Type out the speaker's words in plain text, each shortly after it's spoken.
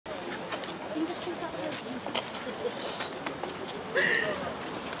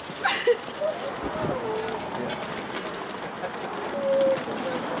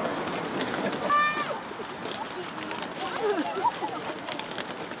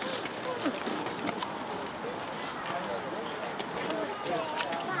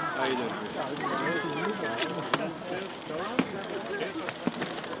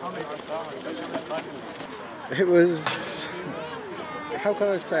It was, how can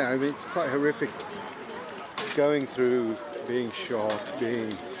I say, I mean, it's quite horrific going through being shot,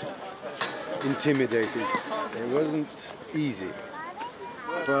 being intimidated. It wasn't easy,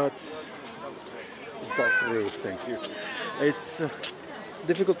 but we got through, thank you. It's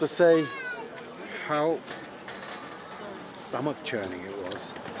difficult to say how stomach-churning it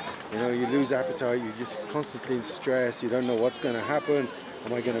was. You know, you lose appetite, you're just constantly in stress, you don't know what's going to happen.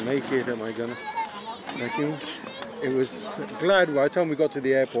 Am I going to make it? Am I going to... It was glad by the time we got to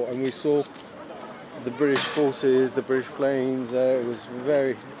the airport and we saw the British forces, the British planes, it was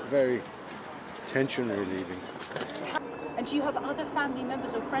very, very tension relieving. And do you have other family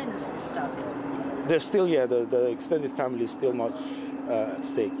members or friends who are stuck? They're still, yeah, the extended family is still much at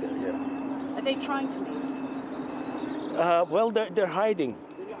stake there, yeah. Are they trying to leave? Well, they're hiding.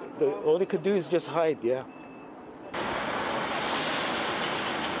 All they could do is just hide, yeah.